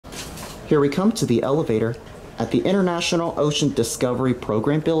Here we come to the elevator at the International Ocean Discovery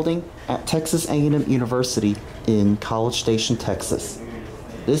Program building at Texas A&M University in College Station, Texas.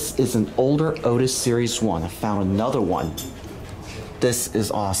 This is an older Otis Series 1. I found another one. This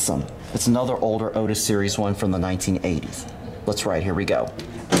is awesome. It's another older Otis Series 1 from the 1980s. Let's ride, here we go.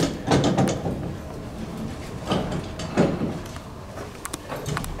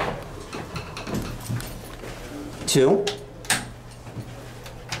 Two.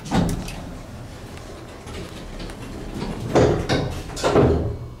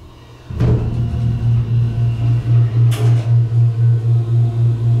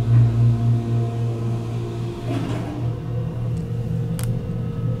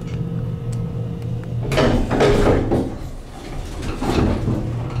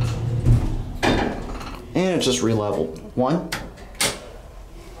 And it just re-leveled. One.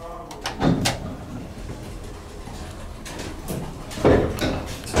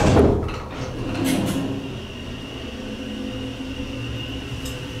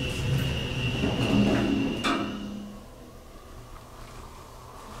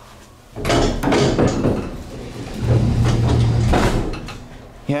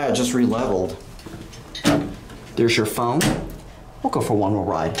 Yeah, it just re-leveled. There's your phone. We'll go for one more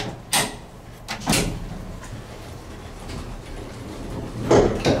ride.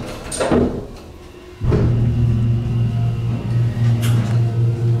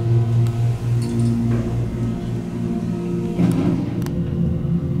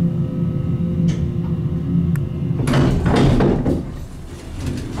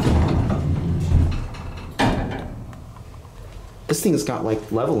 This thing's got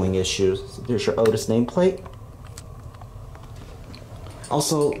like leveling issues. There's your Otis nameplate.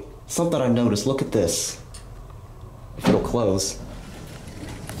 Also, something I've noticed, look at this. If it'll close.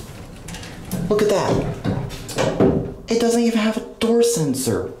 Look at that. It doesn't even have a door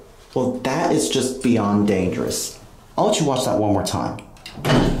sensor. Well, that is just beyond dangerous. I'll let you watch that one more time.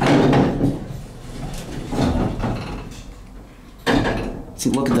 See,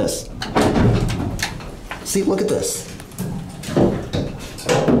 look at this. See, look at this.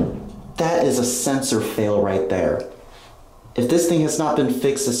 That is a sensor fail right there. If this thing has not been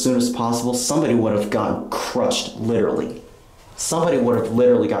fixed as soon as possible, somebody would have gotten crushed, literally. Somebody would have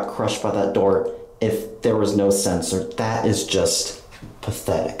literally got crushed by that door if there was no sensor. That is just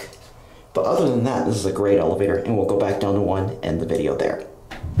pathetic. But other than that, this is a great elevator, and we'll go back down to one and end the video there.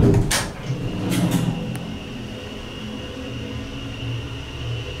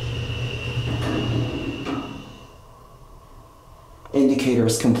 Indicator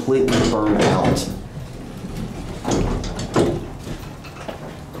is completely burned out.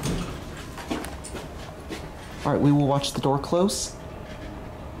 All right, we will watch the door close.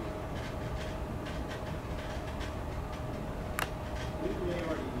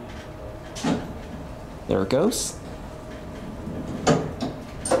 There it goes.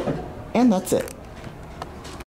 And that's it.